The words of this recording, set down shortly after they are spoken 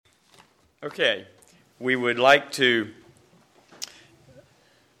Okay, we would like to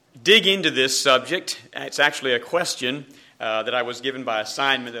dig into this subject. It's actually a question that I was given by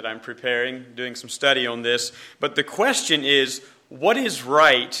assignment that I'm preparing, doing some study on this. But the question is, what is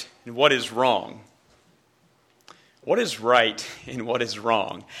right and what is wrong? What is right and what is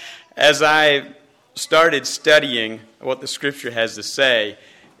wrong? As I started studying what the Scripture has to say,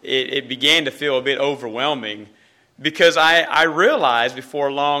 it began to feel a bit overwhelming because I realized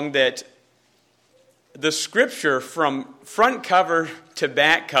before long that the Scripture from front cover to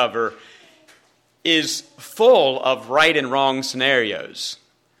back cover is full of right and wrong scenarios.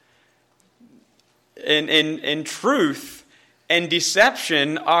 And truth and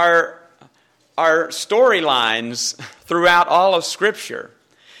deception are storylines throughout all of Scripture.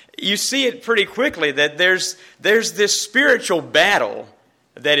 You see it pretty quickly that there's this spiritual battle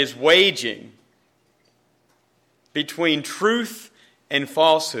that is waging between truth and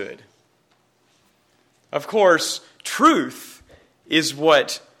falsehood. Of course, truth is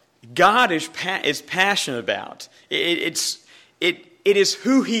what God is passionate about. It is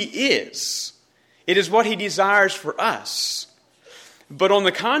who He is. It is what He desires for us. But on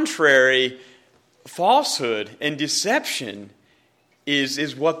the contrary, falsehood and deception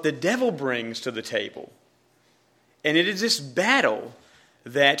is what the devil brings to the table. And it is this battle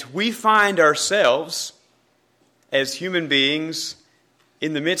that we find ourselves as human beings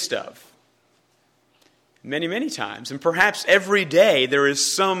in the midst of. Many, many times. And perhaps every day there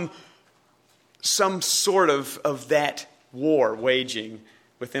is some sort of that war waging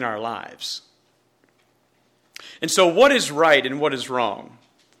within our lives. And so what is right and what is wrong?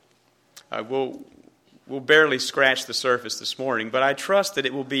 We'll barely scratch the surface this morning, but I trust that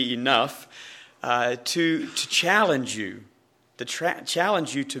it will be enough to challenge you,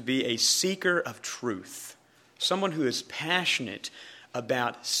 challenge you to be a seeker of truth. Someone who is passionate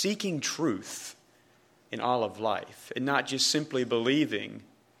about seeking truth in all of life, and not just simply believing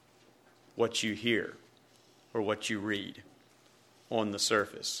what you hear or what you read on the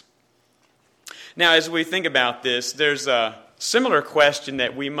surface. Now, as we think about this, there's a similar question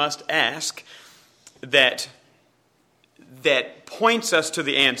that we must ask that points us to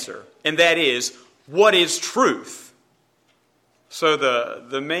the answer, and that is, what is truth? So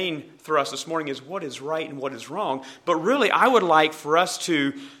the main thrust this morning is what is right and what is wrong, but really I would like for us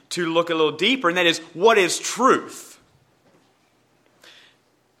to look a little deeper, and that is, what is truth?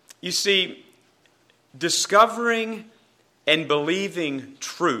 You see, discovering and believing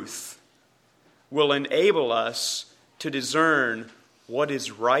truth will enable us to discern what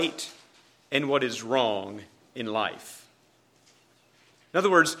is right and what is wrong in life. In other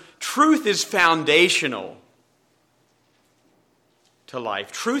words, truth is foundational to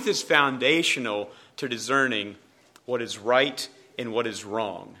life. Truth is foundational to discerning what is right and what is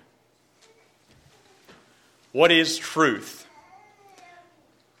wrong. What is truth?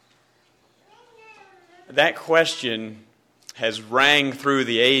 That question has rang through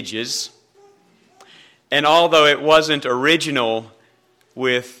the ages, and although it wasn't original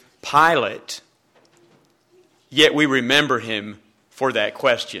with Pilate, yet we remember him for that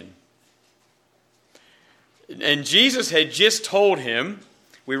question. And Jesus had just told him,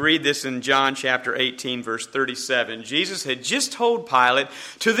 we read this in John chapter 18, verse 37. Jesus had just told Pilate,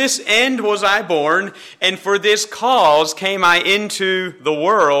 "To this end was I born, and for this cause came I into the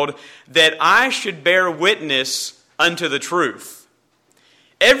world, that I should bear witness unto the truth.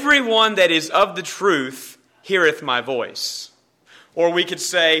 Everyone that is of the truth heareth my voice." Or we could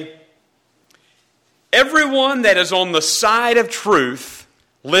say, everyone that is on the side of truth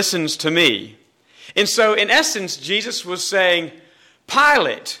listens to me. And so, in essence, Jesus was saying,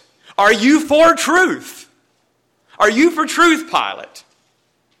 Pilate, are you for truth? Are you for truth, Pilate?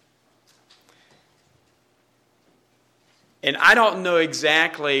 And I don't know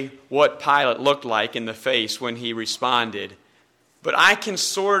exactly what Pilate looked like in the face when he responded, but I can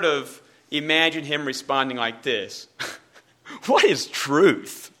sort of imagine him responding like this. What is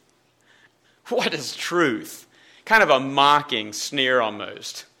truth? What is truth? Kind of a mocking sneer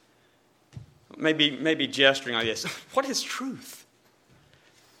almost. Maybe gesturing like this. What is truth?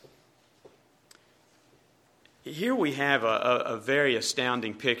 Here we have a very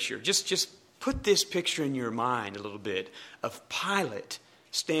astounding picture. Just put this picture in your mind a little bit of Pilate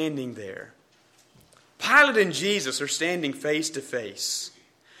standing there. Pilate and Jesus are standing face to face.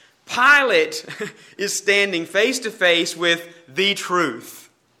 Pilate is standing face to face with the truth.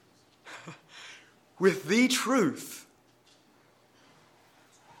 With the truth.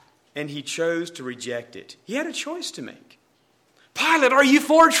 And he chose to reject it. He had a choice to make. Pilate, are you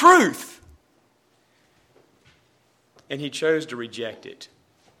for truth? And he chose to reject it.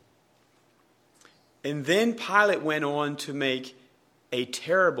 And then Pilate went on to make a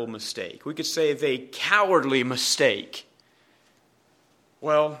terrible mistake. We could say a cowardly mistake.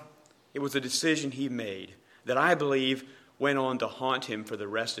 Well, it was a decision he made that I believe went on to haunt him for the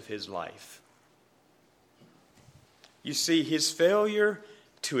rest of his life. You see, his failure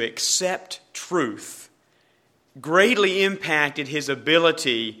to accept truth greatly impacted his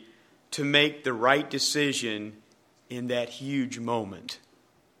ability to make the right decision in that huge moment.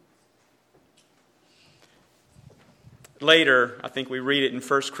 Later, I think we read it in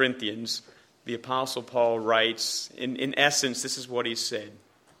 1 Corinthians, the Apostle Paul writes, in essence, this is what he said.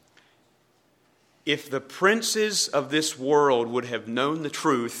 If the princes of this world would have known the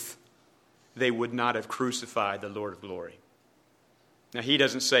truth, they would not have crucified the Lord of glory. Now, he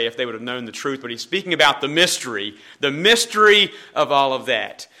doesn't say if they would have known the truth, but he's speaking about the mystery of all of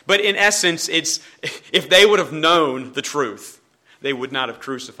that. But in essence, it's if they would have known the truth, they would not have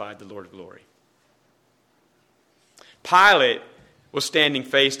crucified the Lord of glory. Pilate was standing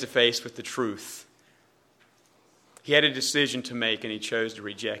face to face with the truth. He had a decision to make, and he chose to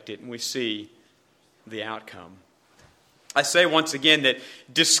reject it, and we see the outcome. I say once again that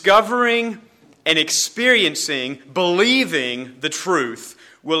discovering and experiencing, believing the truth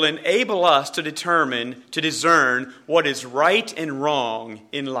will enable us to discern what is right and wrong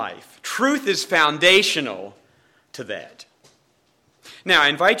in life. Truth is foundational to that. Now, I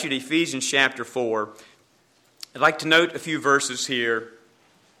invite you to Ephesians chapter 4. I'd like to note a few verses here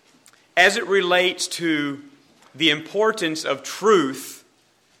as it relates to the importance of truth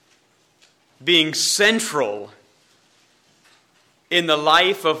being central in the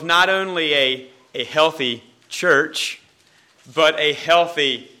life of not only a healthy church, but a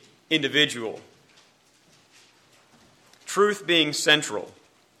healthy individual. Truth being central.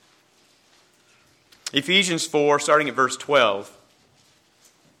 Ephesians 4, starting at verse 12.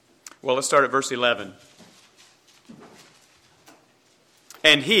 Well, let's start at verse 11.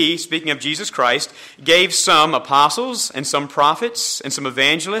 And he, speaking of Jesus Christ, gave some apostles and some prophets and some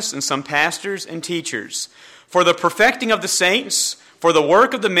evangelists and some pastors and teachers for the perfecting of the saints, for the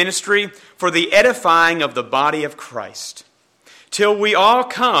work of the ministry, for the edifying of the body of Christ, till we all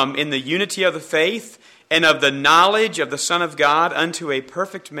come in the unity of the faith and of the knowledge of the Son of God unto a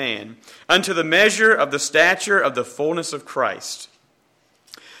perfect man, unto the measure of the stature of the fullness of Christ,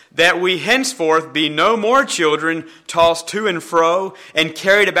 that we henceforth be no more children tossed to and fro and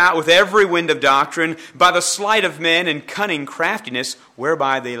carried about with every wind of doctrine by the sleight of men and cunning craftiness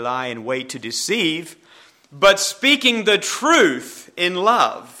whereby they lie in wait to deceive, but speaking the truth in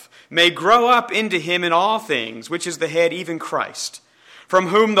love may grow up into him in all things, which is the head, even Christ, from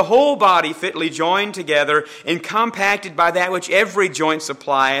whom the whole body fitly joined together and compacted by that which every joint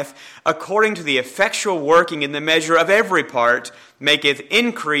supplieth, according to the effectual working in the measure of every part, maketh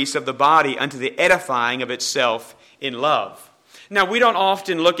increase of the body unto the edifying of itself in love. Now, we don't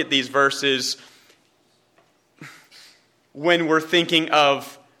often look at these verses when we're thinking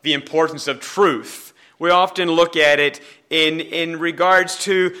of the importance of truth. We often look at it in regards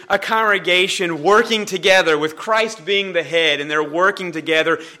to a congregation working together with Christ being the head, and they're working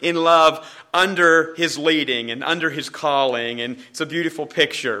together in love under his leading and under his calling, and it's a beautiful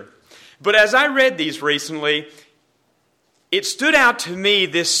picture. But as I read these recently, it stood out to me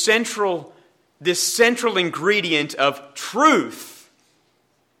this central ingredient of truth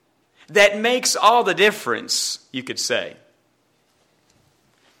that makes all the difference, you could say.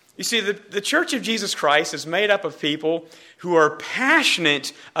 You see, the Church of Jesus Christ is made up of people who are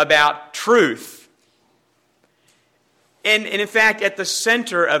passionate about truth. And in fact, at the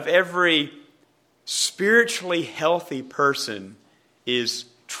center of every spiritually healthy person is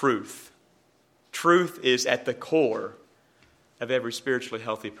truth. Truth is at the core of every spiritually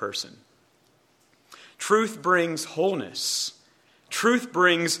healthy person. Truth brings wholeness. Truth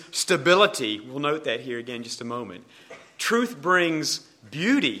brings stability. We'll note that here again in just a moment. Truth brings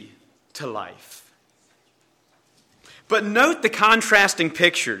beauty to life. But note the contrasting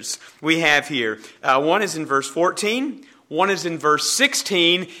pictures we have here. One is in verse 14, one is in verse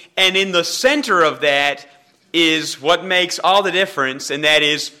 16, and in the center of that is what makes all the difference, and that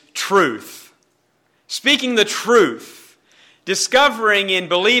is truth. Speaking the truth, discovering and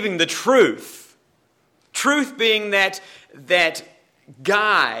believing the truth. Truth being that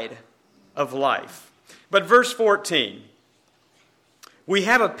guide of life. But verse 14, we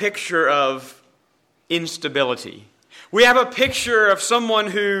have a picture of instability. We have a picture of someone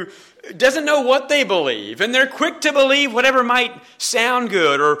who doesn't know what they believe, and they're quick to believe whatever might sound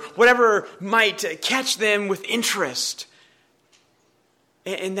good or whatever might catch them with interest.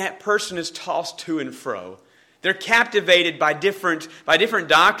 And that person is tossed to and fro. They're captivated by different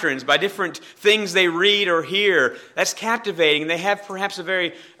doctrines, by different things they read or hear. That's captivating. They have perhaps a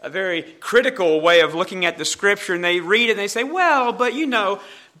very critical way of looking at the Scripture, and they read it and they say, well, but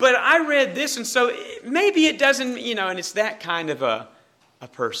but I read this, and so maybe it doesn't, and it's that kind of a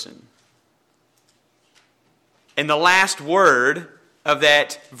person. And the last word of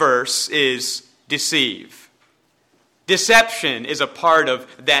that verse is deceive. Deception is a part of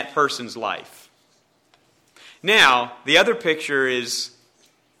that person's life. Now, the other picture is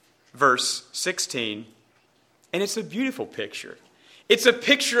verse 16, and it's a beautiful picture. It's a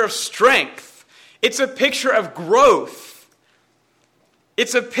picture of strength. It's a picture of growth.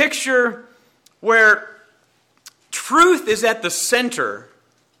 It's a picture where truth is at the center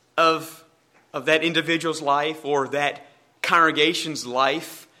of that individual's life or that congregation's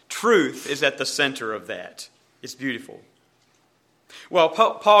life. Truth is at the center of that. It's beautiful. Well,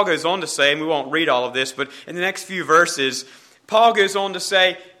 Paul goes on to say, and we won't read all of this, but in the next few verses, Paul goes on to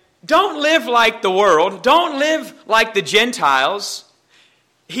say, don't live like the world. Don't live like the Gentiles.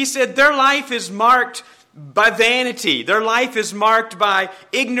 He said their life is marked by vanity. Their life is marked by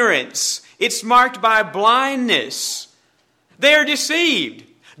ignorance. It's marked by blindness. They are deceived.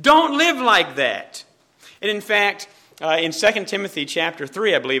 Don't live like that. And in fact, in 2 Timothy chapter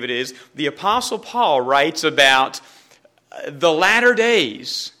 3, I believe it is, the Apostle Paul writes about the latter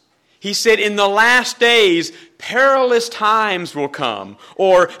days. He said, in the last days, perilous times will come.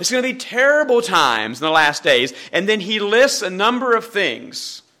 Or it's going to be terrible times in the last days. And then he lists a number of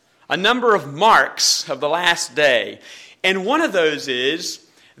things, a number of marks of the last day. And one of those is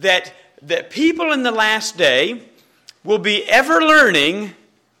that people in the last day will be ever learning,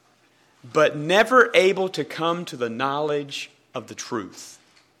 but never able to come to the knowledge of the truth.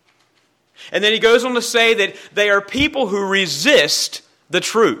 And then he goes on to say that they are people who resist the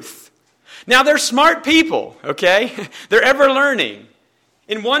truth. Now, they're smart people, okay? They're ever learning.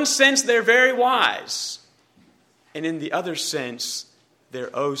 In one sense, they're very wise. And in the other sense,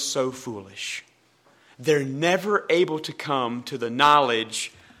 they're oh so foolish. They're never able to come to the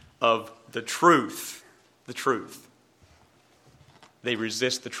knowledge of the truth. The truth. They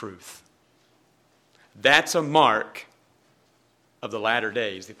resist the truth. That's a mark of the latter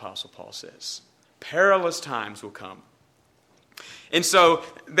days, the Apostle Paul says. Perilous times will come. And so,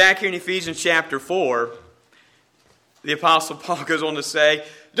 back here in Ephesians chapter 4, the Apostle Paul goes on to say,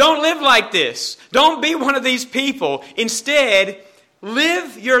 don't live like this. Don't be one of these people. Instead,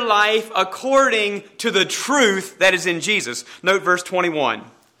 live your life according to the truth that is in Jesus. Note verse 21.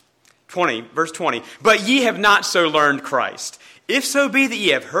 Verse 20. But ye have not so learned Christ. If so be that ye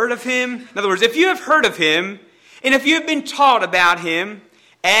have heard of him. In other words, if you have heard of him, and if you have been taught about him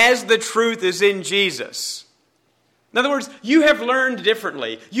as the truth is in Jesus. In other words, you have learned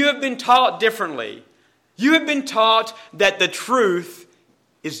differently. You have been taught differently. You have been taught that the truth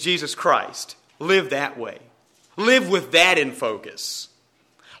is Jesus Christ. Live that way. Live with that in focus.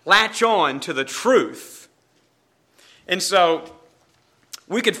 Latch on to the truth. And so,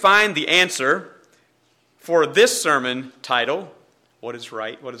 we could find the answer for this sermon title, what is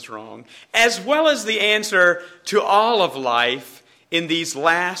right, what is wrong, as well as the answer to all of life in these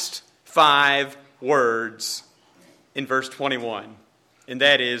last 5 words in verse 21. And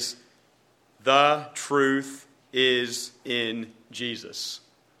that is, the truth is in Jesus.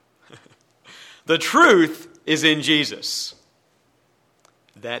 The truth is in Jesus.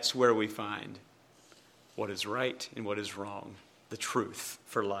 That's where we find what is right and what is wrong. The truth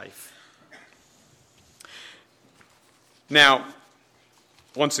for life. Now,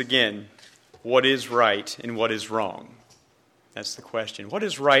 once again, what is right and what is wrong? That's the question. What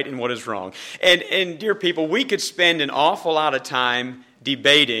is right and what is wrong? And dear people, we could spend an awful lot of time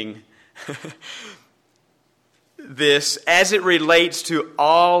debating this as it relates to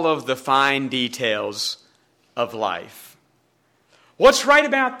all of the fine details of life. What's right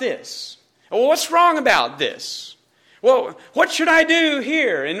about this? Well, what's wrong about this? Well, what should I do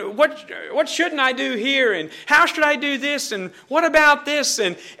here? And what shouldn't I do here? And how should I do this? And what about this?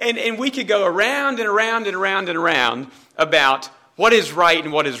 And we could go around and around and around and around about what is right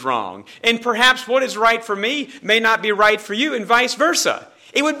and what is wrong. And perhaps what is right for me may not be right for you, and vice versa.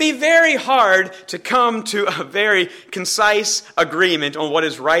 It would be very hard to come to a very concise agreement on what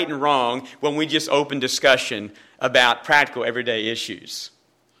is right and wrong when we just open discussion about practical everyday issues.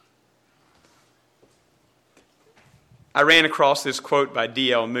 I ran across this quote by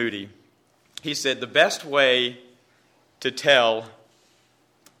D.L. Moody. He said, the best way to tell...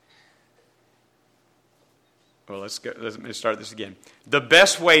 Well, let me start this again. The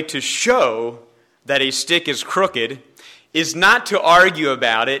best way to show that a stick is crooked is not to argue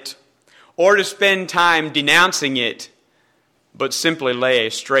about it or to spend time denouncing it, but simply lay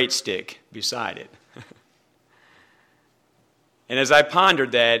a straight stick beside it. And as I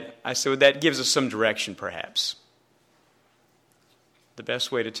pondered that, I said, well, that gives us some direction perhaps. The best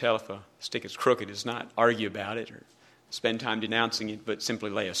way to tell if a stick is crooked is not argue about it or spend time denouncing it, but simply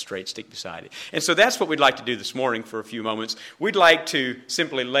lay a straight stick beside it. And so that's what we'd like to do this morning for a few moments. We'd like to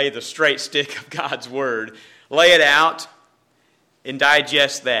simply lay the straight stick of God's Word, lay it out, and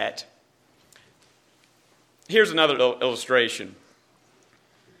digest that. Here's another illustration.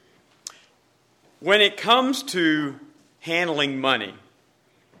 When it comes to handling money,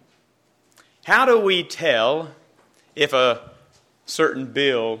 how do we tell if a certain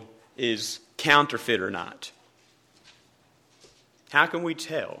bill is counterfeit or not? How can we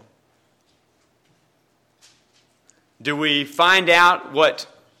tell? Do we find out what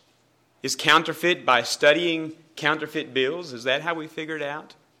is counterfeit by studying counterfeit bills? Is that how we figure it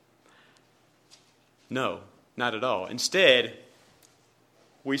out? No, not at all. Instead,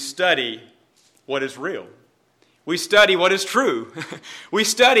 we study what is real. We study what is true. We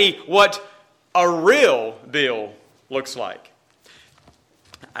study what a real bill looks like.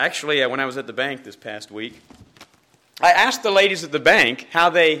 Actually, when I was at the bank this past week, I asked the ladies at the bank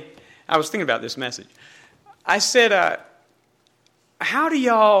I was thinking about this message. I said, how do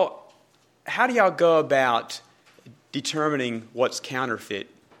y'all go about determining what's counterfeit?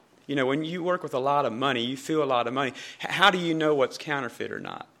 You know, when you work with a lot of money, you feel a lot of money. How do you know what's counterfeit or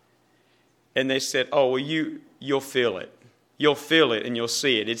not? And they said, oh, well, you'll feel it. You'll feel it and you'll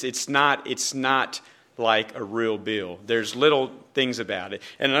see it. It's not like a real bill. There's little things about it.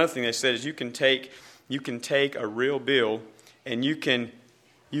 And another thing they said is you can take a real bill and you can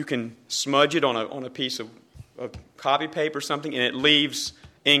smudge it on a piece of copy paper or something, and it leaves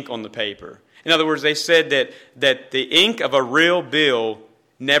ink on the paper. In other words, they said that the ink of a real bill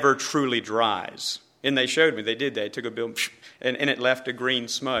never truly dries. And they showed me, they did that. They took a bill and it left a green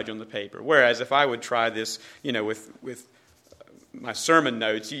smudge on the paper. Whereas if I would try this, with my sermon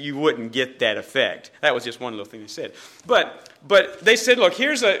notes, you wouldn't get that effect. That was just one little thing they said. But they said, look,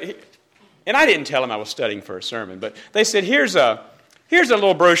 and I didn't tell them I was studying for a sermon, but they said, here's a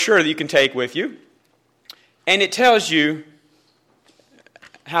little brochure that you can take with you, and it tells you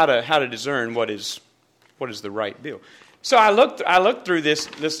how to discern what is the right bill. So I looked through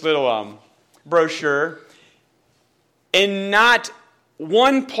this little brochure, and not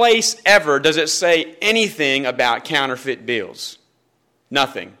one place ever does it say anything about counterfeit bills.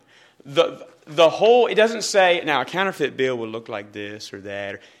 Nothing. It doesn't say, now a counterfeit bill will look like this or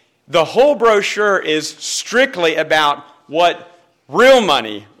that. The whole brochure is strictly about what real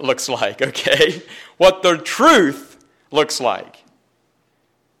money looks like, okay? What the truth looks like.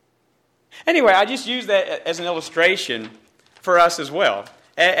 Anyway, I just use that as an illustration for us as well.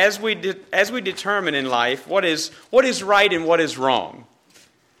 As we determine in life what is right and what is wrong.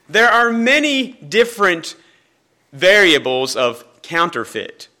 There are many different variables of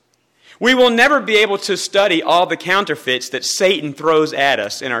counterfeit. We will never be able to study all the counterfeits that Satan throws at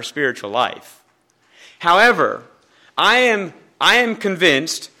us in our spiritual life. However, I am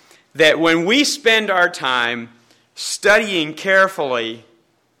convinced that when we spend our time studying carefully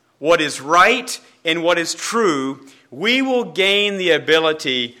what is right and what is true, we will gain the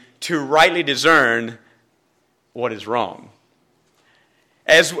ability to rightly discern what is wrong.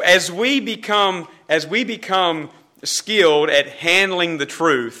 As we become skilled at handling the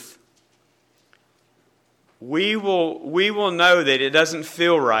truth, we will know that it doesn't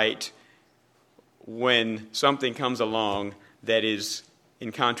feel right when something comes along that is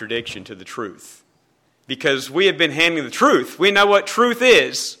in contradiction to the truth. Because we have been handling the truth. We know what truth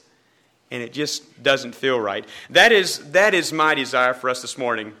is. And it just doesn't feel right. That is my desire for us this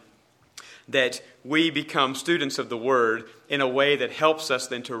morning, that we become students of the Word in a way that helps us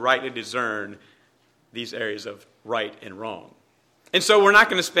then to rightly discern these areas of right and wrong. And so we're not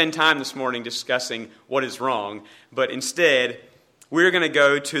going to spend time this morning discussing what is wrong, but instead we're going to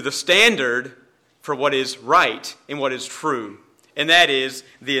go to the standard for what is right and what is true, and that is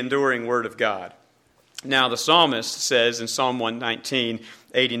the enduring Word of God. Now the psalmist says in Psalm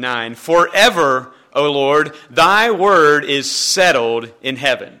 119:89, "Forever, O Lord, thy word is settled in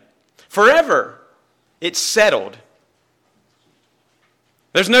heaven." Forever, it's settled.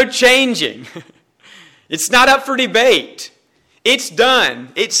 There's no changing. It's not up for debate. It's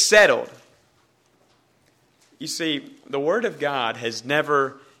done. It's settled. You see, the Word of God has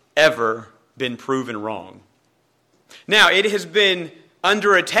never, ever been proven wrong. Now, it has been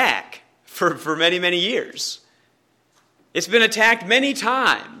under attack for many, many years. It's been attacked many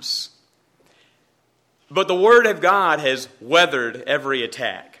times. But the Word of God has weathered every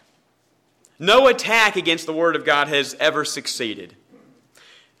attack. No attack against the Word of God has ever succeeded.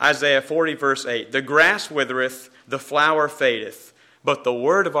 Isaiah 40, verse 8, "The grass withereth, the flower fadeth, but the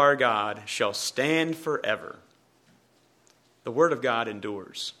Word of our God shall stand forever." The Word of God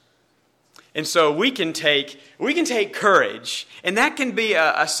endures. And so we can take courage, and that can be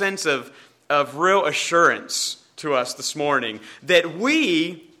a sense of real assurance to us this morning, that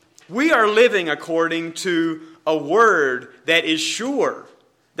we are living according to a Word that is sure,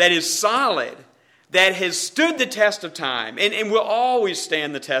 that is solid, that has stood the test of time, and will always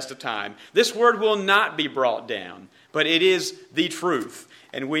stand the test of time. This Word will not be brought down, but it is the truth,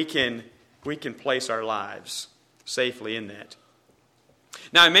 and we can place our lives safely in that.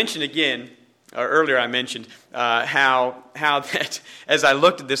 Now, I mentioned again, or earlier I mentioned how that as I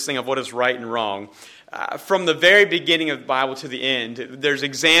looked at this thing of what is right and wrong, from the very beginning of the Bible to the end, there's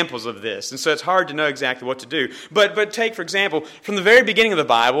examples of this. And so it's hard to know exactly what to do. But take, for example, from the very beginning of the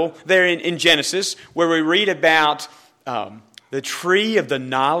Bible, there in Genesis, where we read about the tree of the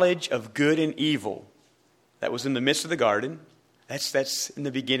knowledge of good and evil that was in the midst of the garden. That's in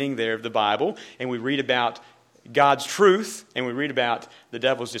the beginning there of the Bible. And we read about God's truth, and we read about the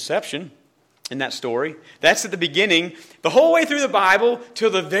devil's deception in that story. That's at the beginning, the whole way through the Bible, till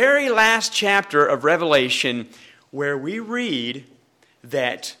the very last chapter of Revelation, where we read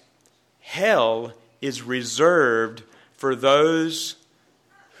that hell is reserved for those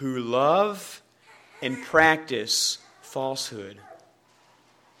who love and practice falsehood.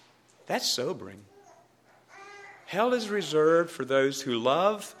 That's sobering. Hell is reserved for those who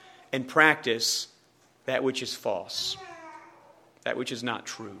love and practice that which is false, that which is not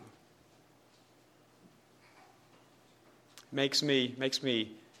true. Makes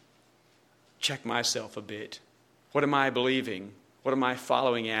me check myself a bit. What am I believing? What am I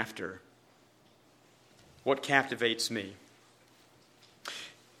following after? What captivates me?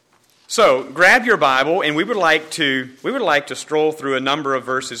 So, grab your Bible, and we would like to stroll through a number of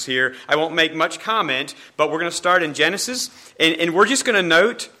verses here. I won't make much comment, but we're going to start in Genesis, and we're just going to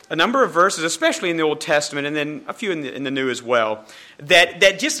note a number of verses, especially in the Old Testament, and then a few in the New as well,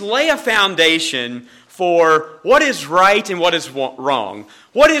 that just lay a foundation for what is right and what is wrong.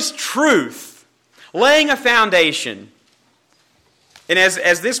 What is truth? Laying a foundation. And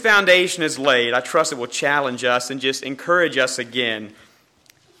as this foundation is laid, I trust it will challenge us and just encourage us again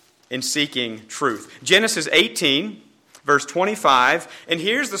in seeking truth. Genesis 18, verse 25, and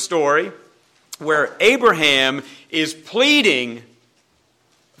here's the story where Abraham is pleading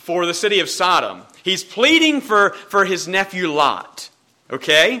for the city of Sodom. He's pleading for his nephew Lot.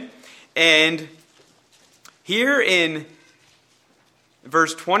 Okay? And here in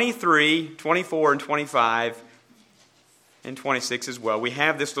verse 23, 24, and 25, and 26 as well, we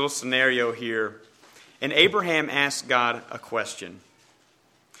have this little scenario here. And Abraham asked God a question.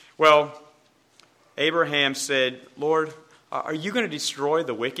 Well, Abraham said, "Lord, are you going to destroy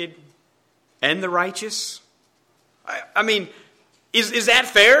the wicked and the righteous?" I mean, is that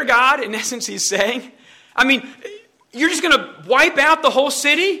fair, God? In essence, he's saying. I mean, you're just going to wipe out the whole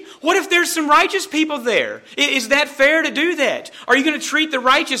city? What if there's some righteous people there? Is that fair to do that? Are you going to treat the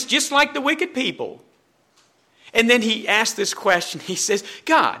righteous just like the wicked people? And then he asked this question. He says,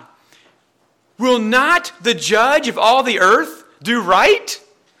 "God, will not the judge of all the earth do right?"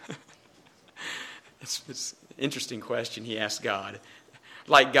 It's an interesting question he asked God.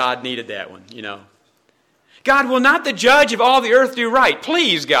 Like God needed that one, you know. "God, will not the judge of all the earth do right?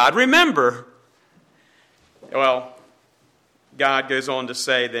 Please, God, remember." Well, God goes on to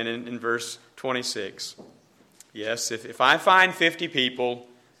say then in verse 26, yes, if I find 50 people,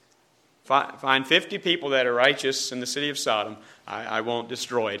 that are righteous in the city of Sodom, I won't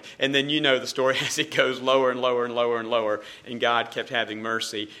destroy it. And then you know the story as it goes lower and lower and lower and lower, and God kept having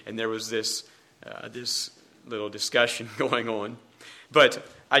mercy, and there was this little discussion going on. But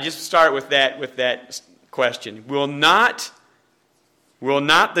I just start with that question. Will not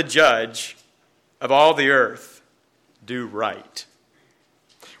the judge of all the earth do right?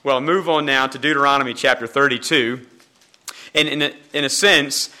 Well, move on now to Deuteronomy chapter 32. And in a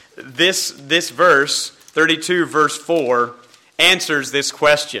sense, this verse, 32 verse 4, answers this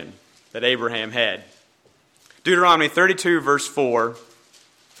question that Abraham had. Deuteronomy 32 verse 4,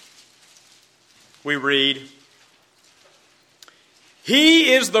 we read,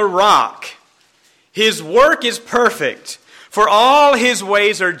 "He is the rock. His work is perfect, for all his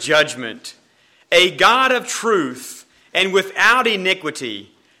ways are judgment. A God of truth and without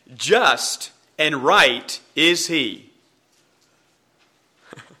iniquity, just and right is he."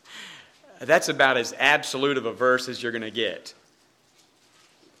 That's about as absolute of a verse as you're going to get.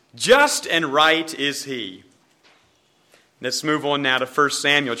 Just and right is he. Let's move on now to 1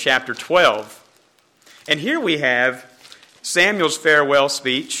 Samuel chapter 12. And here we have Samuel's farewell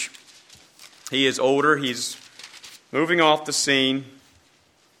speech. He is older. He's moving off the scene.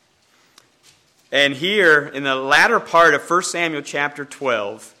 And here, in the latter part of 1 Samuel chapter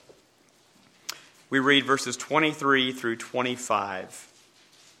 12, we read verses 23 through 25.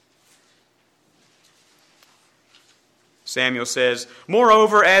 Samuel says,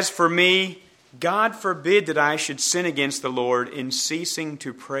 "Moreover, as for me, God forbid that I should sin against the Lord in ceasing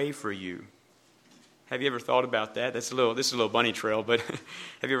to pray for you." Have you ever thought about that? This is a little bunny trail, but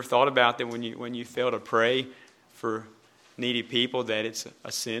have you ever thought about that when you fail to pray for needy people, that it's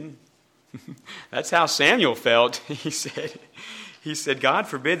a sin? That's how Samuel felt. He said, "God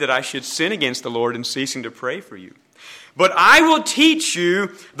forbid that I should sin against the Lord in ceasing to pray for you. But I will teach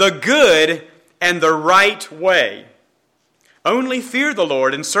you the good and the right way. Only fear the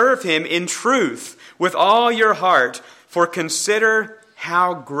Lord and serve Him in truth with all your heart, for consider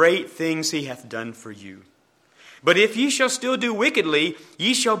how great things He hath done for you. But if ye shall still do wickedly,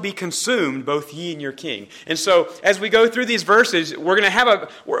 ye shall be consumed, both ye and your king." And so, as we go through these verses, we're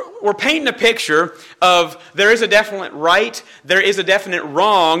painting a picture of there is a definite right, there is a definite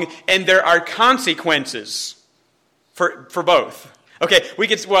wrong, and there are consequences for both. Okay,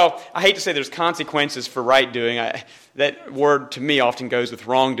 I hate to say there's consequences for right doing. That word to me often goes with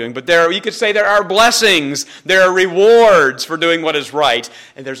wrongdoing. But you could say there are blessings, there are rewards for doing what is right,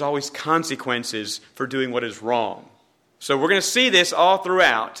 and there's always consequences for doing what is wrong. So we're going to see this all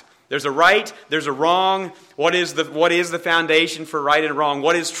throughout. There's a right, there's a wrong. What is the foundation for right and wrong?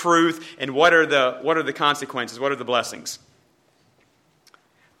 What is truth, and what are the consequences? What are the blessings?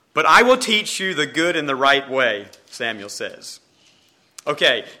 "But I will teach you the good and the right way," Samuel says.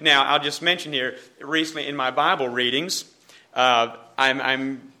 Okay, now I'll just mention here, recently in my Bible readings,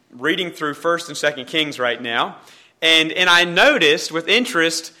 I'm reading through 1st and 2nd Kings right now, and I noticed with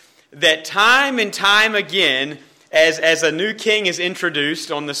interest that time and time again, as a new king is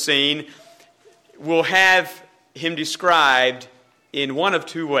introduced on the scene, we'll have him described in one of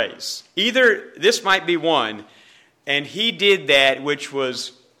two ways. Either this might be one, and he did that which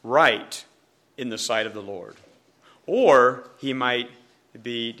was right in the sight of the Lord, or he might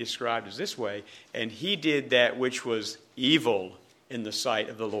be described as this way, and he did that which was evil in the sight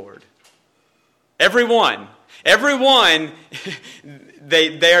of the Lord. Everyone,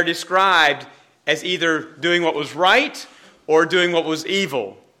 they are described as either doing what was right or doing what was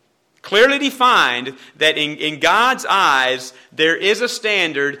evil. Clearly defined that in God's eyes, there is a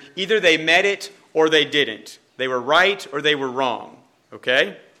standard. Either they met it or they didn't. They were right or they were wrong.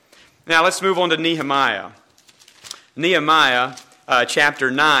 Okay? Now let's move on to Nehemiah. Nehemiah chapter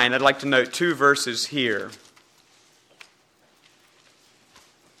 9. I'd like to note two verses here.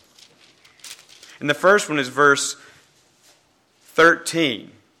 And the first one is verse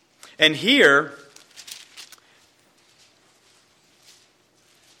 13. And here,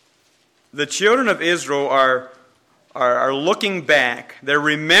 the children of Israel are looking back. They're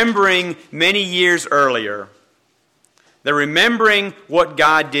remembering many years earlier. They're remembering what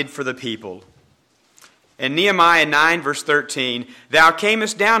God did for the people. In Nehemiah 9, verse 13, "Thou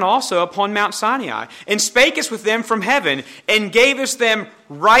camest down also upon Mount Sinai, and spakest with them from heaven, and gavest them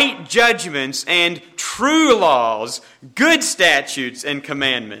right judgments and true laws, good statutes and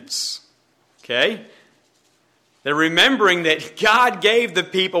commandments." Okay? They're remembering that God gave the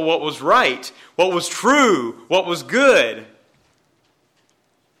people what was right, what was true, what was good.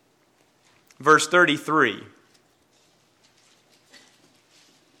 Verse 33,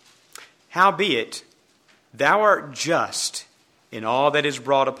 "Howbeit, Thou art just in all that is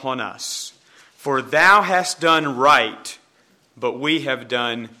brought upon us, for Thou hast done right, but we have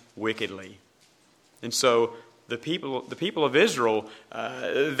done wickedly." And so the people of Israel,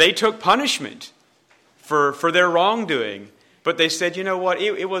 they took punishment for their wrongdoing, but they said, "You know what?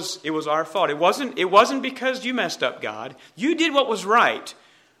 It was our fault. It wasn't because you messed up, God. You did what was right.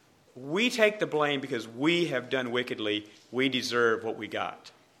 We take the blame because we have done wickedly. We deserve what we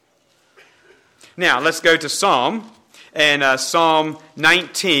got." Now, let's go to Psalm, and Psalm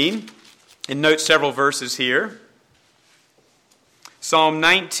 19, and note several verses here. Psalm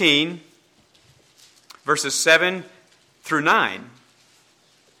 19, verses 7 through 9.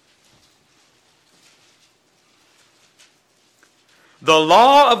 "The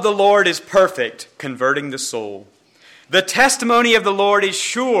law of the Lord is perfect, converting the soul. The testimony of the Lord is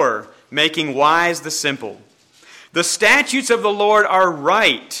sure, making wise the simple. The statutes of the Lord are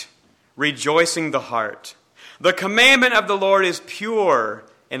right, rejoicing the heart. The commandment of the Lord is pure,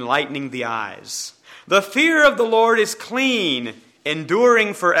 enlightening the eyes. The fear of the Lord is clean,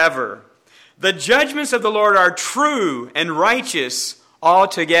 enduring forever. The judgments of the Lord are true and righteous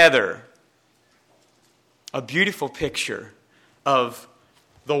altogether. A beautiful picture of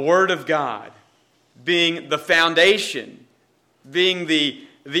the Word of God being the foundation, being the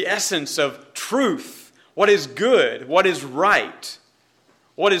essence of truth, what is good, what is right,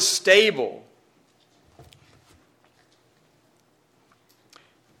 what is stable.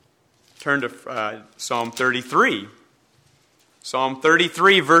 Turn to Psalm 33. Psalm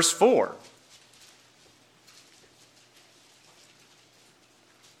 33, verse 4.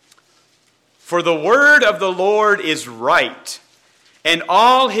 For the word of the Lord is right, and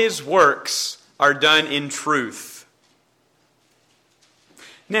all His works are done in truth.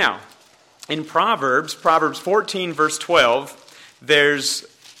 Now, in Proverbs 14, verse 12, there's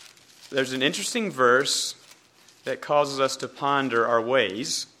an interesting verse that causes us to ponder our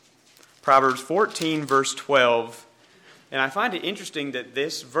ways. Proverbs 14, verse 12. And I find it interesting that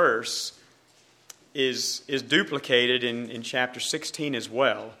this verse is duplicated in chapter 16 as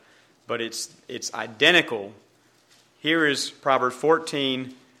well, but it's identical. Here is Proverbs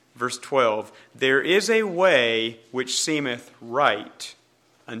 14, verse 12. There is a way which seemeth right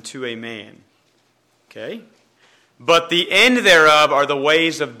unto a man. Okay? But the end thereof are the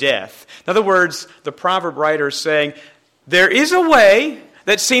ways of death. In other words, the proverb writer is saying, there is a way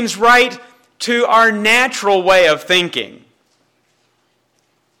that seems right to our natural way of thinking.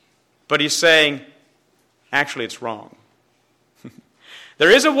 But he's saying, actually it's wrong. There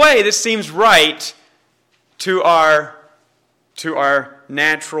is a way that seems right to our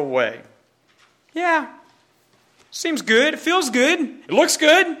natural way. Yeah, seems good, it feels good, it looks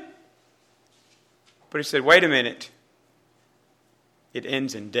good. But he said, wait a minute. It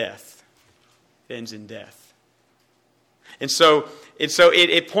ends in death. It ends in death. And so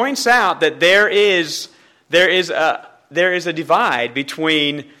it points out that there is a divide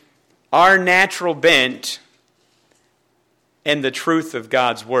between our natural bent and the truth of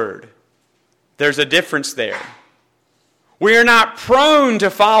God's Word. There's a difference there. We are not prone to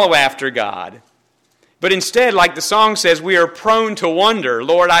follow after God, but instead, like the song says, we are prone to wonder.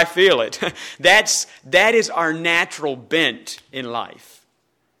 Lord, I feel it. That is our natural bent in life,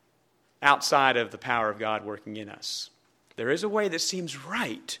 outside of the power of God working in us. There is a way that seems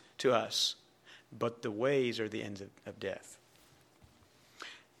right to us, but the ways are the ends of death.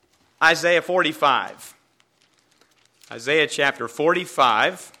 Isaiah 45. Isaiah chapter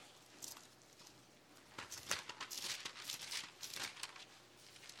 45.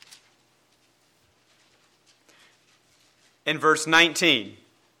 And verse 19.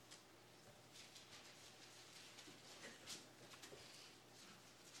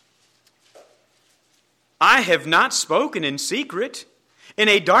 I have not spoken in secret in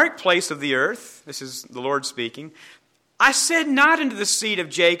a dark place of the earth. This is the Lord speaking. I said not unto the seed of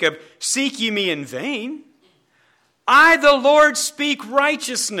Jacob, seek ye me in vain. I, the Lord, speak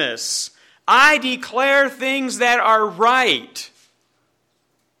righteousness. I declare things that are right.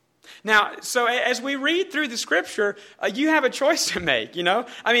 Now, so as we read through the Scripture, you have a choice to make,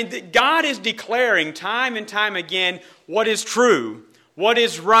 I mean, God is declaring time and time again what is true, what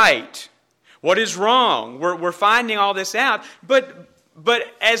is right, what is wrong. We're finding all this out. But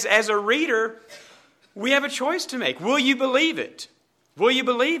as a reader, we have a choice to make. Will you believe it? Will you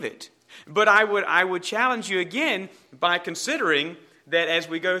believe it? But I would challenge you again by considering that as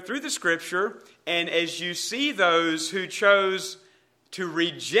we go through the Scripture and as you see those who chose to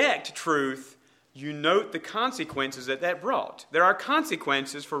reject truth, you note the consequences that brought. There are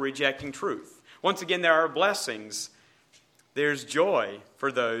consequences for rejecting truth. Once again, there are blessings. There's joy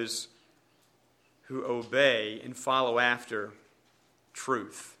for those who obey and follow after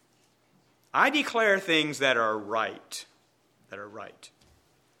truth. I declare things that are right. That are right.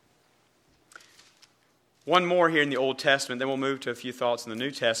 One more here in the Old Testament, then we'll move to a few thoughts in the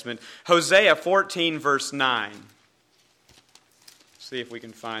New Testament. Hosea 14, verse 9. See if we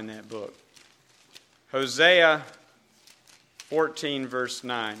can find that book. Hosea 14, verse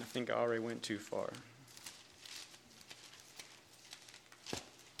 9. I think I already went too far.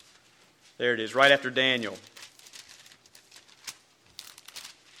 There it is, right after Daniel.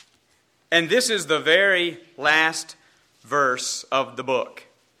 And this is the very last verse of the book.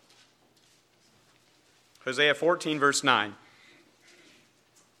 Hosea 14, verse 9.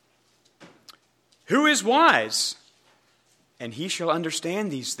 Who is wise? And he shall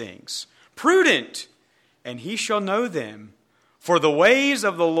understand these things. Prudent, and he shall know them. For the ways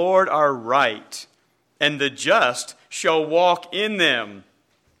of the Lord are right, and the just shall walk in them.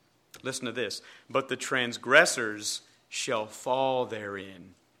 Listen to this. But the transgressors shall fall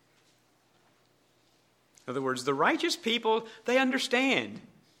therein. In other words, the righteous people, they understand.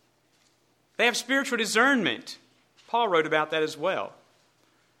 They have spiritual discernment. Paul wrote about that as well.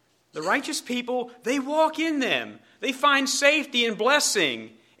 The righteous people, they walk in them. They find safety and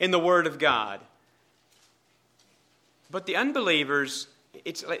blessing in the Word of God. But the unbelievers,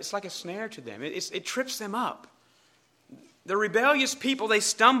 it's like a snare to them. It trips them up. The rebellious people, they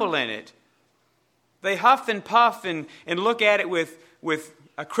stumble in it. They huff and puff and look at it with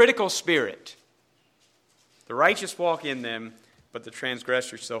a critical spirit. The righteous walk in them, but the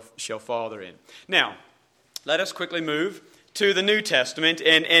transgressors shall fall therein. Now, let us quickly move to the New Testament.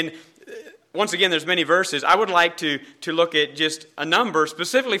 And once again, there's many verses. I would like to look at just a number,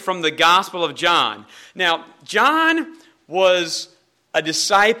 specifically from the Gospel of John. Now, John was a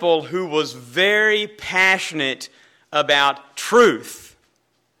disciple who was very passionate about truth.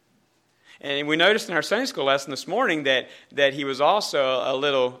 And we noticed in our Sunday school lesson this morning that he was also a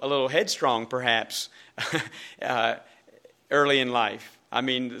little headstrong, perhaps, early in life. I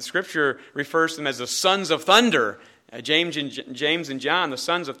mean, the Scripture refers to them as the sons of thunder. James and John, the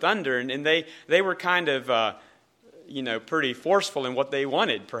sons of thunder, and they were kind of pretty forceful in what they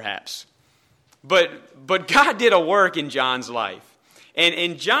wanted, perhaps. But God did a work in John's life,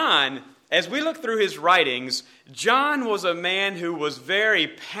 and John, as we look through his writings, John was a man who was very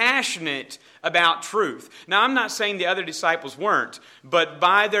passionate about truth. Now, I'm not saying the other disciples weren't, but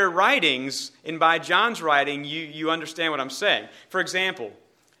by their writings and by John's writing, you understand what I'm saying. For example,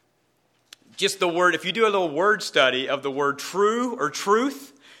 just the word, if you do a little word study of the word true or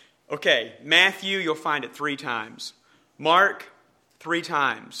truth, okay, Matthew, you'll find it 3 times. Mark, 3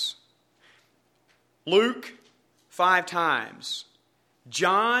 times. Luke, 5 times.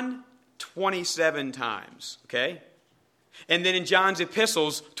 John, 27 times, okay? And then in John's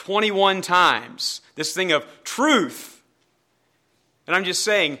epistles, 21 times. This thing of truth. And I'm just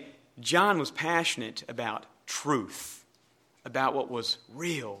saying, John was passionate about truth, about what was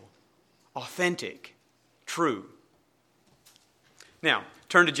real, authentic, true. Now,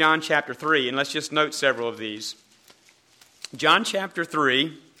 turn to John chapter 3, and let's just note several of these. John chapter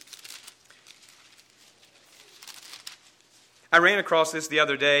 3. I ran across this the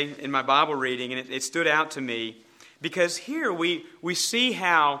other day in my Bible reading, and it stood out to me because here we see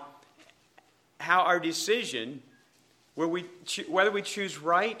how our decision, whether we choose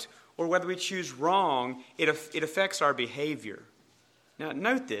right or whether we choose wrong, it affects our behavior. Now,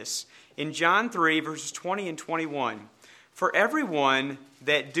 note this. In John 3, verses 20 and 21, "For everyone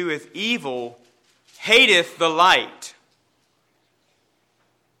that doeth evil hateth the light,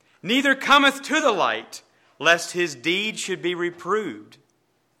 neither cometh to the light, lest his deed should be reproved."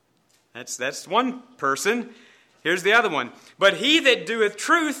 That's one person. Here's the other one. "But he that doeth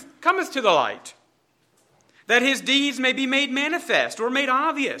truth cometh to the light, that his deeds may be made manifest," or made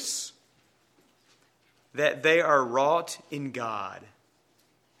obvious, "that they are wrought in God."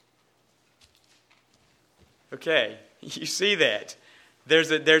 Okay, you see that.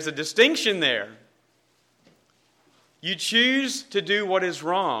 There's a distinction there. You choose to do what is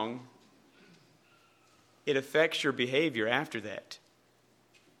wrong, it affects your behavior after that.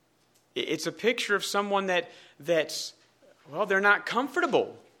 It's a picture of someone that's they're not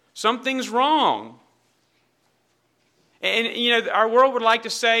comfortable. Something's wrong. And, our world would like to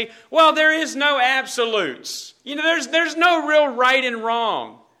say, well, there is no absolutes. There's no real right and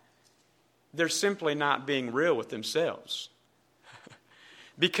wrong. They're simply not being real with themselves.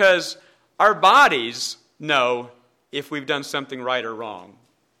 Because our bodies know if we've done something right or wrong.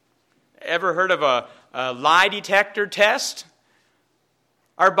 Ever heard of a lie detector test?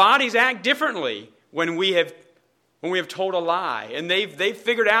 Our bodies act differently when we have told a lie, and they've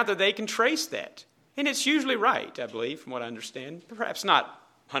figured out that they can trace that, and it's usually right, I believe, from what I understand. Perhaps not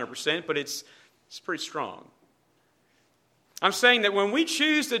 100%, but it's pretty strong. I'm saying that when we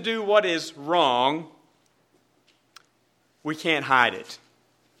choose to do what is wrong, we can't hide it.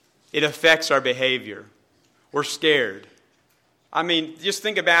 It affects our behavior. We're scared. I mean, just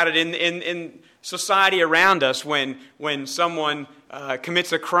think about it in society around us when someone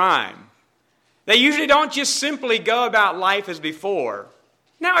commits a crime. They usually don't just simply go about life as before.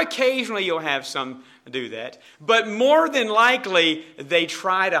 Now, occasionally you'll have some do that. But more than likely, they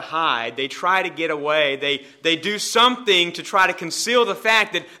try to hide. They try to get away. They do something to try to conceal the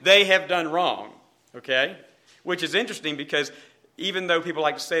fact that they have done wrong. Okay? Which is interesting because even though people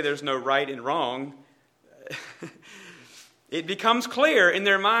like to say there's no right and wrong, it becomes clear in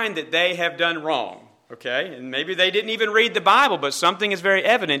their mind that they have done wrong. Okay? And maybe they didn't even read the Bible, but something is very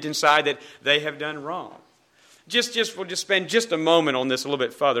evident inside that they have done wrong. We'll just spend just a moment on this a little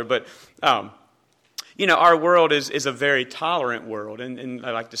bit further, but our world is a very tolerant world, and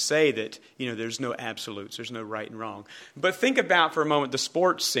I like to say that there's no absolutes, there's no right and wrong. But think about for a moment the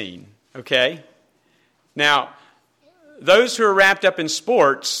sports scene. Okay? Now, those who are wrapped up in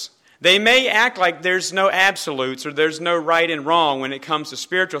sports, they may act like there's no absolutes or there's no right and wrong when it comes to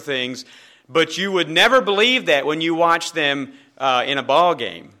spiritual things, but you would never believe that when you watch them in a ball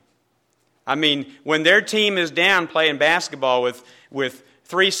game. I mean, when their team is down playing basketball with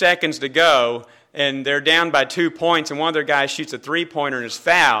 3 seconds to go, and they're down by 2 points, and one of their guys shoots a three-pointer and is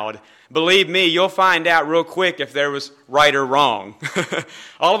fouled, believe me, you'll find out real quick if there was right or wrong.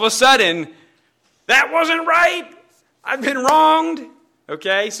 All of a sudden, that wasn't right. I've been wronged.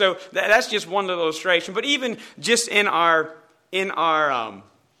 Okay, so that's just one little illustration. But even just in our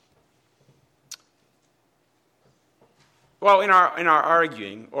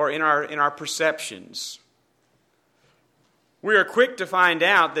arguing or in our perceptions, we are quick to find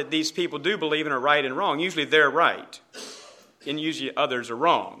out that these people do believe in a right and wrong. Usually they're right, and usually others are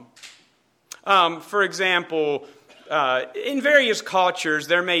wrong. For example, in various cultures,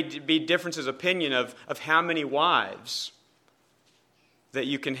 there may be differences of opinion of how many wives that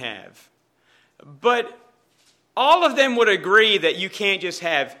you can have. But all of them would agree that you can't just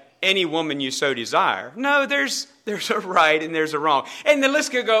have any woman you so desire. No, there's a right and there's a wrong. And the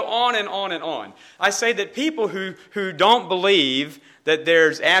list could go on and on and on. I say that people who don't believe that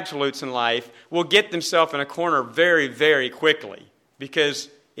there's absolutes in life will get themselves in a corner very, very quickly because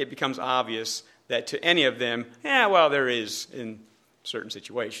it becomes obvious that to any of them, there is in certain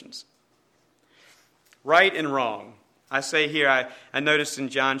situations. Right and wrong. I say here, I noticed in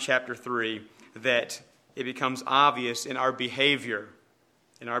John chapter 3 that it becomes obvious in our behavior.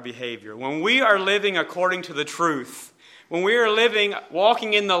 When we are living according to the truth, when we are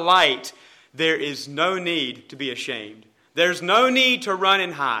walking in the light, there is no need to be ashamed. There's no need to run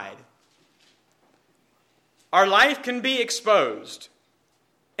and hide. Our life can be exposed,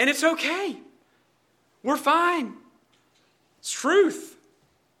 and it's okay. We're fine. It's truth.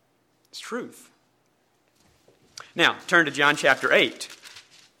 It's truth. Now, turn to John chapter 8.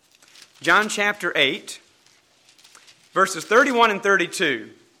 John chapter 8, verses 31 and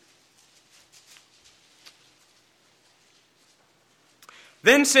 32.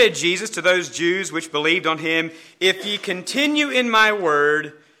 Then said Jesus to those Jews which believed on him, If ye continue in my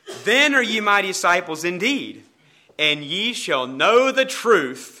word, then are ye my disciples indeed, and ye shall know the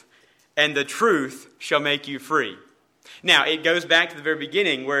truth, and the truth shall make you free. Now, it goes back to the very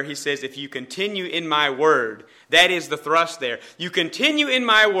beginning where he says, if you continue in my word, that is the thrust there. You continue in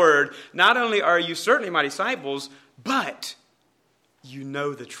my word, not only are you certainly my disciples, but you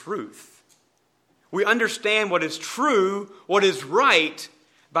know the truth. We understand what is true, what is right,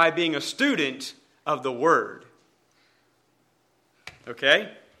 by being a student of the word.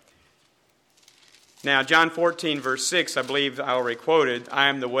 Okay? Now, John 14, verse 6, I believe I already quoted, I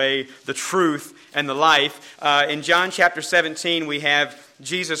am the way, the truth, and the life. In John chapter 17, we have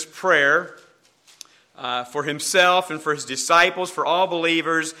Jesus' prayer for himself and for his disciples, for all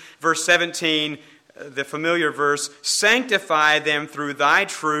believers. Verse 17, the familiar verse, sanctify them through thy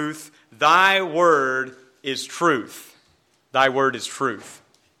truth. Thy word is truth. Thy word is truth.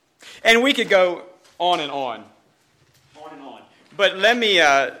 And we could go on and on. On and on. But let me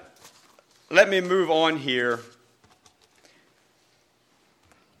move on here.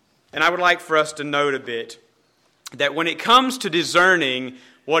 And I would like for us to note a bit that when it comes to discerning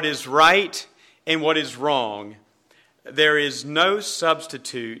what is right and what is wrong, there is no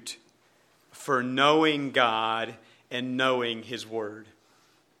substitute for knowing God and knowing his word.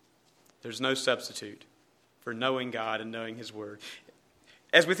 There's no substitute for knowing God and knowing his word.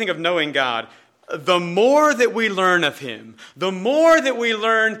 As we think of knowing God, the more that we learn of him, the more that we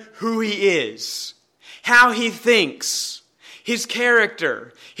learn who he is, how he thinks, his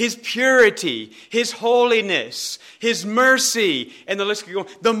character, his purity, his holiness, his mercy, and the list could go on.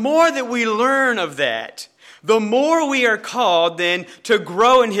 The more that we learn of that, the more we are called then to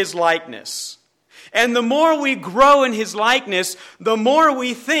grow in his likeness. And the more we grow in his likeness, the more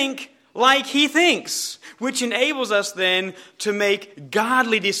we think like he thinks, which enables us then to make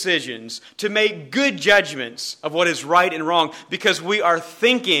godly decisions, to make good judgments of what is right and wrong, because we are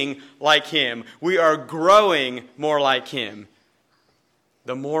thinking like him. We are growing more like him.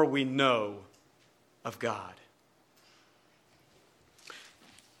 The more we know of God.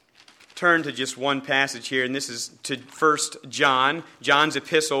 Turn to just one passage here, and this is to 1 John, John's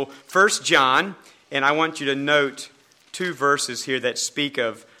epistle, 1 John, and I want you to note 2 verses here that speak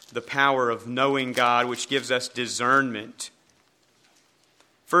of the power of knowing God, which gives us discernment.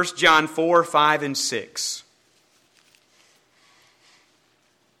 1 John 4, 5, and 6.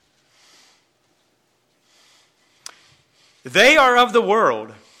 They are of the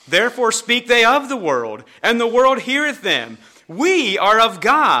world, therefore speak they of the world, and the world heareth them. we are of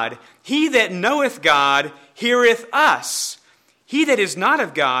God. He that knoweth God heareth us. He that is not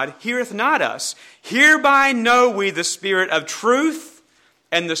of God heareth not us. Hereby know we the spirit of truth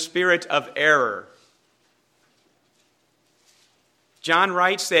and the spirit of error. John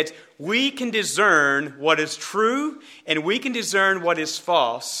writes that we can discern what is true and we can discern what is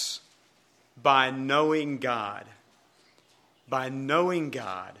false by knowing God. By knowing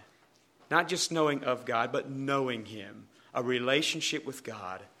God. Not just knowing of God, but knowing Him. A relationship with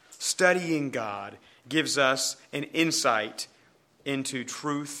God. Studying God gives us an insight into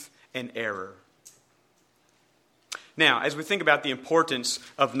truth and error. Now, as we think about the importance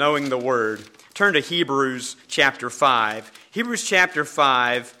of knowing the Word, turn to Hebrews chapter 5. Hebrews chapter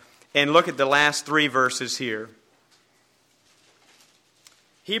 5, and look at the last 3 verses here.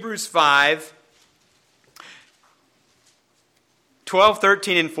 Hebrews 5, 12,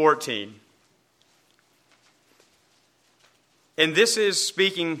 13, and 14. And this is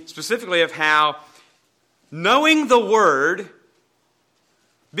speaking specifically of how knowing the Word,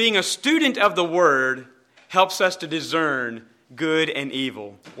 being a student of the Word, helps us to discern good and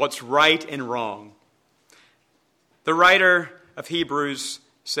evil, what's right and wrong. The writer of Hebrews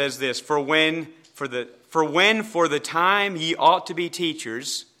says this, For when for the time ye ought to be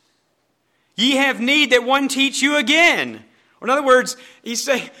teachers, ye have need that one teach you again. Or in other words, he's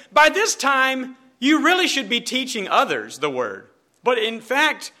saying, by this time, you really should be teaching others the Word. But in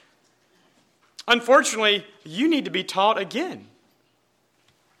fact, unfortunately, you need to be taught again.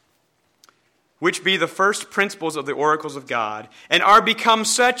 Which be the first principles of the oracles of God, and are become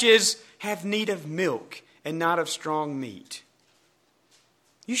such as have need of milk and not of strong meat.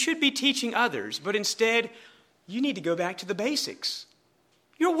 You should be teaching others, but instead, you need to go back to the basics.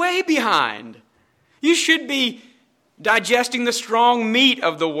 You're way behind. You should be digesting the strong meat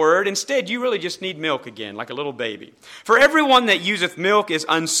of the Word. Instead, you really just need milk again, like a little baby. For everyone that useth milk is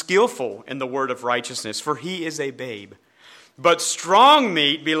unskillful in the word of righteousness, for he is a babe. But strong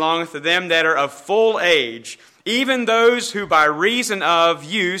meat belongeth to them that are of full age, even those who by reason of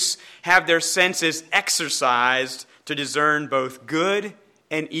use have their senses exercised to discern both good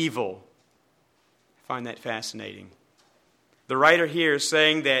and evil. I find that fascinating. The writer here is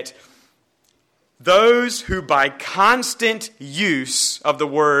saying that those who by constant use of the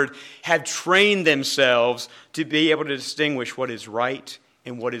Word have trained themselves to be able to distinguish what is right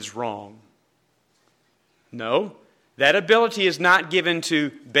and what is wrong. No. That ability is not given to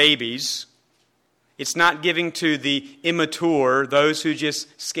babies. It's not given to the immature, those who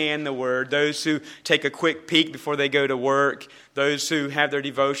just scan the Word, those who take a quick peek before they go to work, those who have their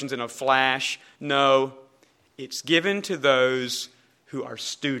devotions in a flash. No, it's given to those who are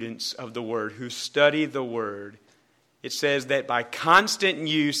students of the Word, who study the Word. It says that by constant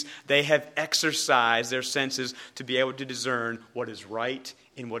use, they have exercised their senses to be able to discern what is right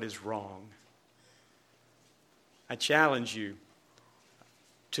and what is wrong. I challenge you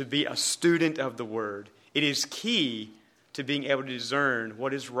to be a student of the Word. It is key to being able to discern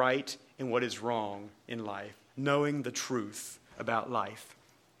what is right and what is wrong in life, knowing the truth about life.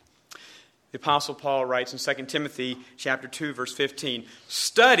 The Apostle Paul writes in 2 Timothy chapter 2, verse 15,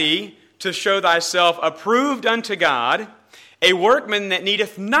 Study to show thyself approved unto God, a workman that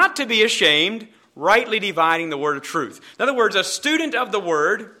needeth not to be ashamed, rightly dividing the word of truth. In other words, a student of the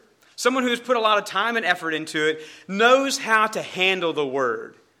Word, someone who's put a lot of time and effort into it, knows how to handle the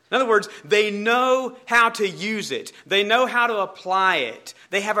Word. In other words, they know how to use it. They know how to apply it.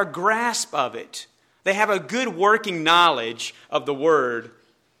 They have a grasp of it. They have a good working knowledge of the Word.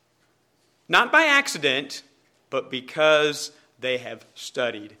 Not by accident, but because they have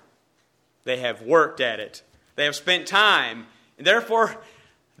studied. They have worked at it. They have spent time. And therefore,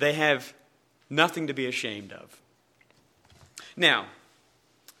 they have nothing to be ashamed of. Now,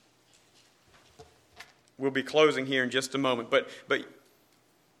 we'll be closing here in just a moment, but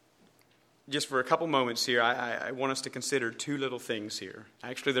just for a couple moments here, I want us to consider two little things here.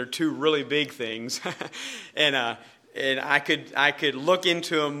 Actually, they're two really big things, and I could look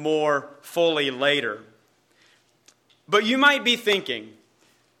into them more fully later. But you might be thinking,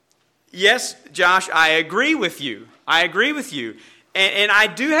 yes, Josh, I agree with you. And I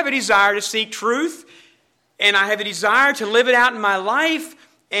do have a desire to seek truth, and I have a desire to live it out in my life,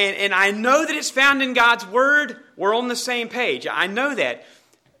 and I know that it's found in God's Word. We're on the same page. I know that.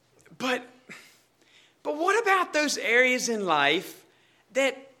 But what about those areas in life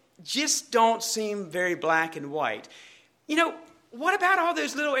that just don't seem very black and white? You know, what about all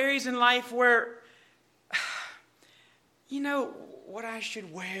those little areas in life where, what I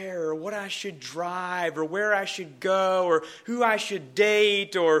should wear, or what I should drive, or where I should go, or who I should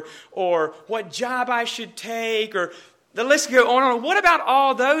date, or what job I should take, or the list can go on and on. What about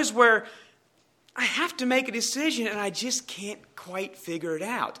all those where I have to make a decision and I just can't quite figure it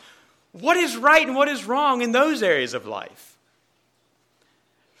out? What is right and what is wrong in those areas of life?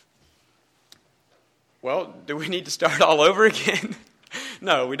 Well, do we need to start all over again?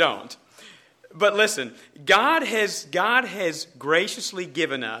 No, we don't. But listen, God has graciously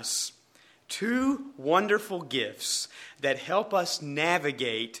given us two wonderful gifts that help us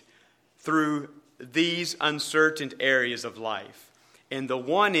navigate through these uncertain areas of life. And the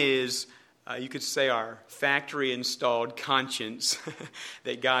one is, you could say, our factory-installed conscience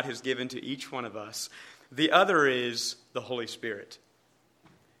that God has given to each one of us. The other is the Holy Spirit.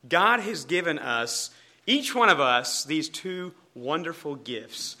 God has given us, each one of us, these two wonderful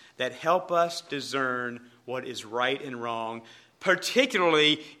gifts that help us discern what is right and wrong,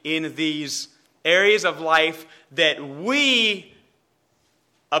 particularly in these areas of life that we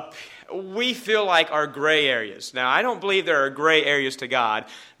feel like are gray areas. Now, I don't believe there are gray areas to God,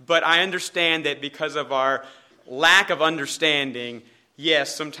 but I understand that because of our lack of understanding,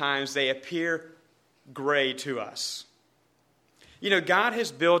 yes, sometimes they appear gray to us. You know, God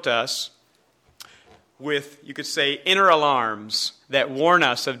has built us with, you could say, inner alarms that warn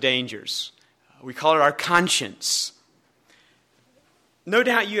us of dangers. We call it our conscience. No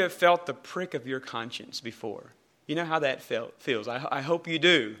doubt you have felt the prick of your conscience before. You know how that feels. I hope you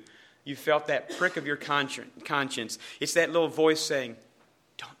do. You felt that prick of your conscience. It's that little voice saying,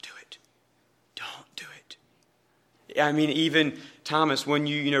 don't do it. Don't do it. I mean, even Thomas, when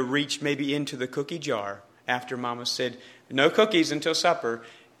you reached maybe into the cookie jar after Mama said, no cookies until supper,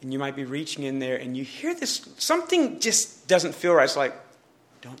 and you might be reaching in there and you hear this, something just doesn't feel right. It's like,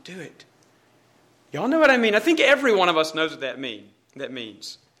 don't do it. Y'all know what I mean? I think every one of us knows what that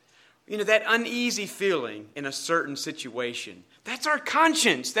means. You know, that uneasy feeling in a certain situation. That's our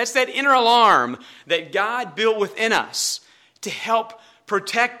conscience. That's that inner alarm that God built within us to help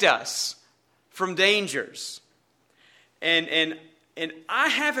protect us from dangers. And I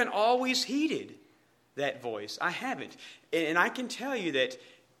haven't always heeded that voice. I haven't. And I can tell you that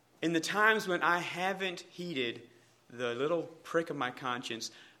in the times when I haven't heeded the little prick of my conscience,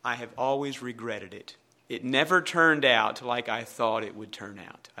 I have always regretted it. It never turned out like I thought it would turn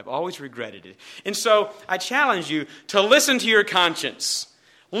out. I've always regretted it. And so I challenge you to listen to your conscience.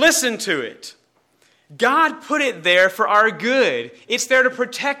 Listen to it. God put it there for our good. It's there to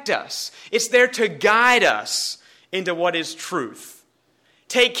protect us. It's there to guide us into what is truth.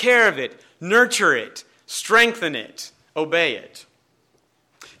 Take care of it. Nurture it. Strengthen it. Obey it.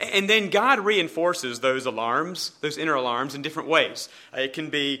 And then God reinforces those alarms, those inner alarms, in different ways. It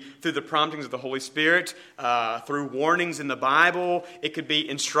can be through the promptings of the Holy Spirit, through warnings in the Bible. It could be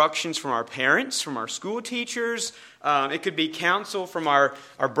instructions from our parents, from our school teachers. It could be counsel from our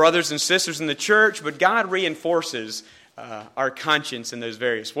brothers and sisters in the church. But God reinforces our conscience in those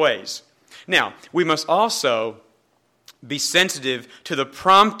various ways. Now, we must also be sensitive to the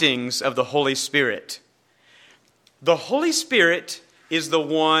promptings of the Holy Spirit. The Holy Spirit is the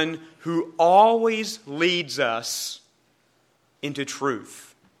one who always leads us into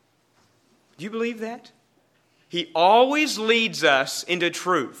truth. Do you believe that? He always leads us into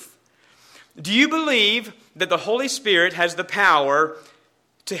truth. Do you believe that the Holy Spirit has the power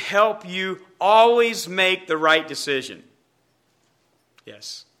to help you always make the right decision?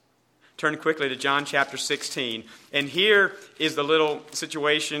 Yes. Turn quickly to John chapter 16. And here is the little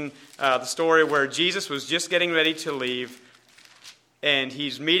situation, the story where Jesus was just getting ready to leave. And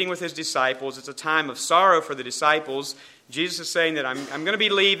he's meeting with his disciples. It's a time of sorrow for the disciples. Jesus is saying that I'm going to be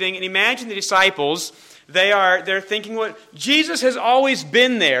leaving. And imagine the disciples. They're thinking, what Jesus has always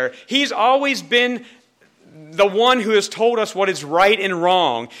been there. He's always been the one who has told us what is right and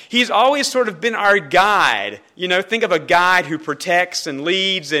wrong. He's always sort of been our guide. You know, think of a guide who protects and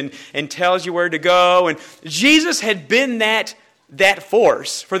leads and tells you where to go. And Jesus had been that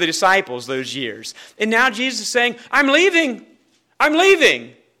force for the disciples those years. And now Jesus is saying, I'm leaving. I'm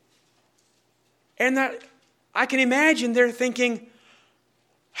leaving. And that I can imagine they're thinking,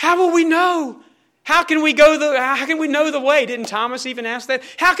 how will we know? How can we know the way? Didn't Thomas even ask that?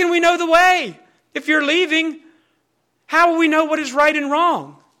 How can we know the way? If you're leaving, how will we know what is right and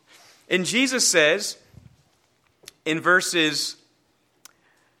wrong? And Jesus says in verses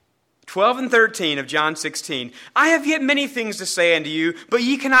 12 and 13 of John 16, I have yet many things to say unto you, but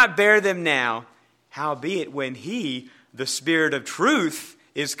ye cannot bear them now. Howbeit, when He, the Spirit of truth,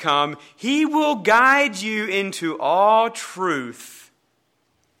 is come, He will guide you into all truth.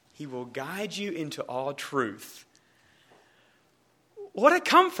 He will guide you into all truth. What a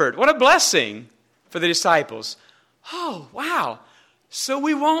comfort, what a blessing for the disciples. Oh, wow. So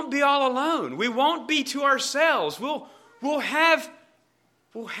we won't be all alone. We won't be to ourselves. we'll have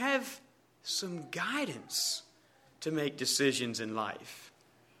some guidance to make decisions in life.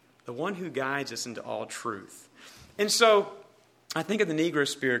 The one who guides us into all truth. And so, I think of the Negro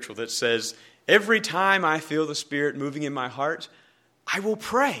spiritual that says, every time I feel the Spirit moving in my heart, I will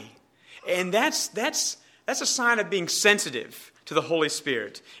pray. And that's a sign of being sensitive to the Holy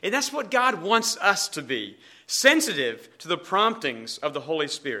Spirit. And that's what God wants us to be, sensitive to the promptings of the Holy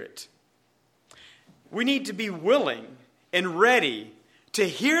Spirit. We need to be willing and ready to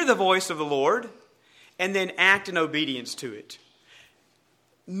hear the voice of the Lord and then act in obedience to it,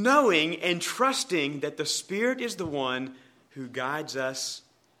 knowing and trusting that the Spirit is the one who guides us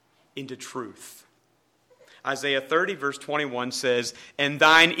into truth. Isaiah 30, verse 21 says, "And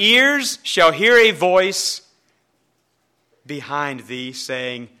thine ears shall hear a voice behind thee,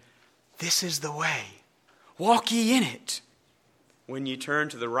 saying, This is the way, walk ye in it, when ye turn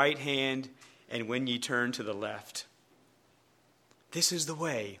to the right hand and when ye turn to the left." This is the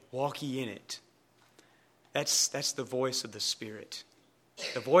way, walk ye in it. That's the voice of the Spirit.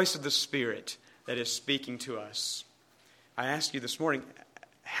 The voice of the Spirit that is speaking to us. I ask you this morning,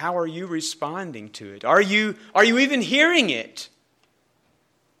 how are you responding to it? Are you even hearing it?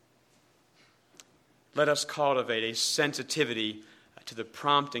 Let us cultivate a sensitivity to the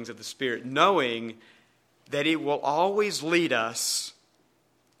promptings of the Spirit, knowing that it will always lead us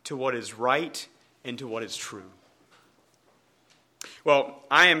to what is right and to what is true. Well,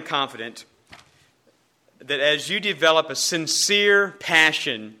 I am confident that as you develop a sincere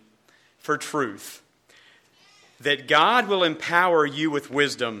passion for truth, that God will empower you with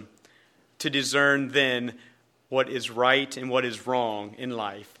wisdom to discern then what is right and what is wrong in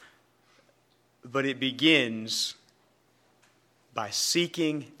life. But it begins by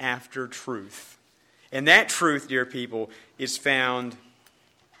seeking after truth. And that truth, dear people, is found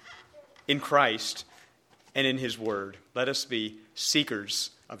in Christ and in His Word. Let us be seekers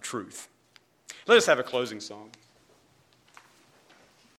of truth. Let us have a closing song.